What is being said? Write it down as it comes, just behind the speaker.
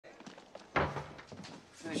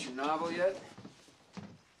finish your novel yet?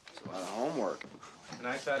 It's a lot of homework. And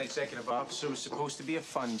I thought executive officer was supposed to be a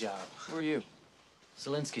fun job. Who are you?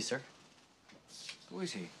 Zielinski, sir. Who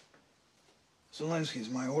is he? Zielinski's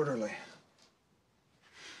my orderly.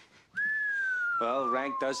 Well,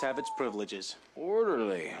 rank does have its privileges.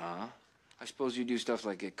 Orderly, huh? I suppose you do stuff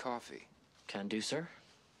like get coffee. Can do, sir.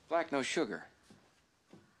 Black, no sugar.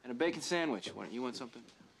 And a bacon sandwich. You want something?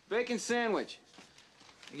 Bacon sandwich!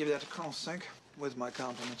 I give that to Colonel Sink with my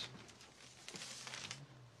compliments.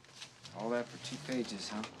 All that for 2 pages,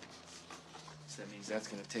 huh? So that means that's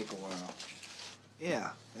gonna take a while. Yeah,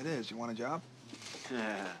 it is. You want a job?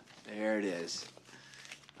 There it is.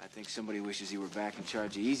 I think somebody wishes he were back in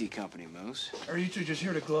charge of Easy Company, Moose. Are you two just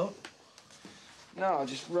here to gloat? No, I'll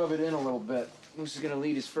just rub it in a little bit. Moose is gonna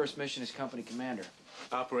lead his first mission as company commander.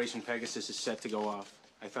 Operation Pegasus is set to go off.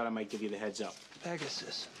 I thought I might give you the heads up.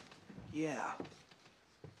 Pegasus. Yeah.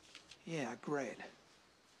 Yeah, great.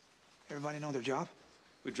 Everybody know their job?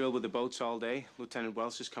 We drilled with the boats all day. Lieutenant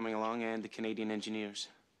Welsh is coming along and the Canadian engineers.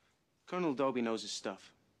 Colonel Dobie knows his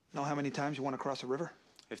stuff. Know how many times you want to cross a river?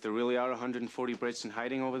 If there really are 140 Brits in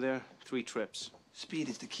hiding over there, 3 trips. Speed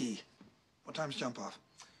is the key. What time's jump off?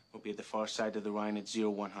 We'll be at the far side of the Rhine at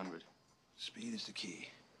 0100. Speed is the key.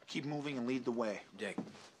 Keep moving and lead the way. Dick,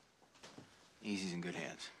 Easy's in good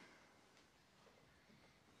hands.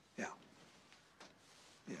 Yeah.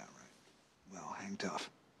 Yeah, right. Well, hang tough.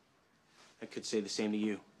 I could say the same to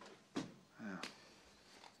you. Yeah.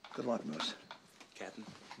 Good luck, Moose. Captain.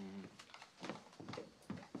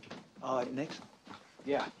 Nix?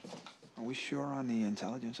 Yeah. Are we sure on the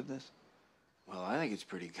intelligence of this? Well, I think it's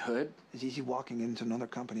pretty good. Is Easy walking into another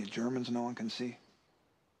company of Germans no one can see?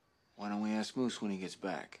 Why don't we ask Moose when he gets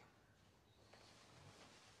back?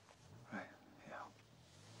 Right, yeah.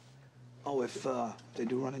 Oh, if they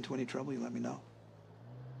do run into any trouble, you let me know.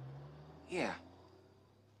 Yeah.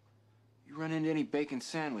 You run into any bacon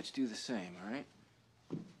sandwich, do the same, all right?